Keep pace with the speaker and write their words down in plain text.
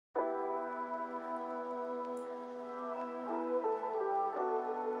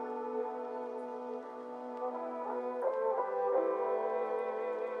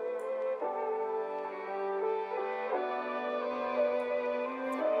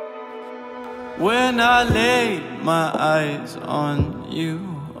when I laid my eyes on you.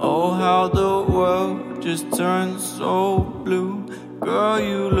 Oh, how the world just turns so blue. Girl,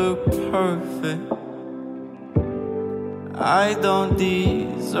 you look perfect. I don't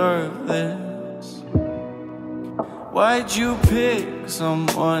deserve this. Why'd you pick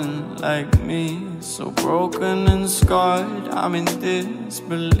someone like me? So broken and scarred, I'm in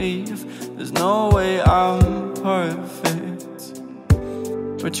disbelief. There's no way I'm perfect,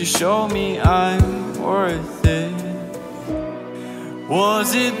 but you show me I'm worth it.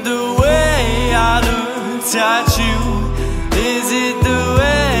 Was it the way I looked at you? Is it the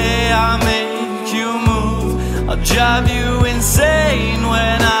way I make you move? I'll drive you insane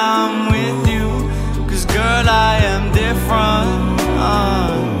when I'm with you, 'cause girl, I am different.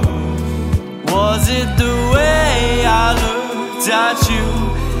 Was it the way I looked at you?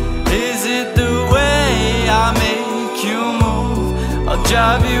 Is it the way I make you move? I'll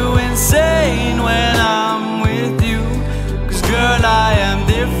drive you insane when I'm with you, 'cause girl, I am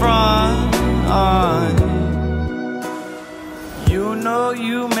different. You know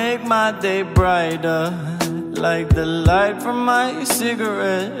you make my day brighter, like the light from my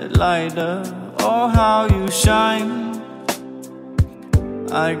cigarette lighter. Oh, how you shine.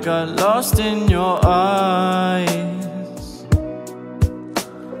 I got lost in your eyes.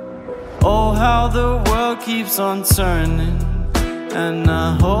 Oh, how the world keeps on turning, and I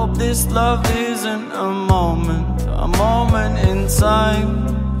hope this love isn't a moment in time.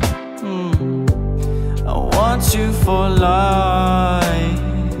 I want you for life,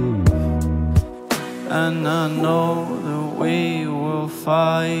 and I know that we will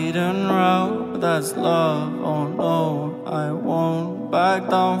fight and rout. That's love, oh no, I won't back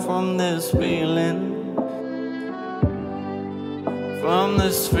down from this feeling. From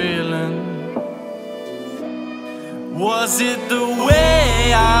this feeling. Was it the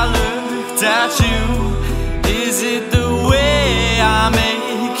way I looked at you? Is it the way I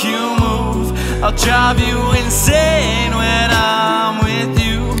make you move? I'll drive you insane when I'm with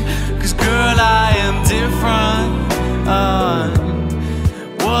you, 'cause girl, I am different.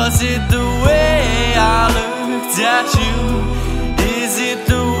 Was it the way I looked at you? Is it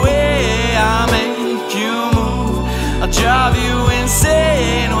the way I make you move? I'll drive you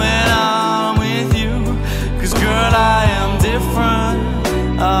insane when I'm with you, 'cause girl, I am different.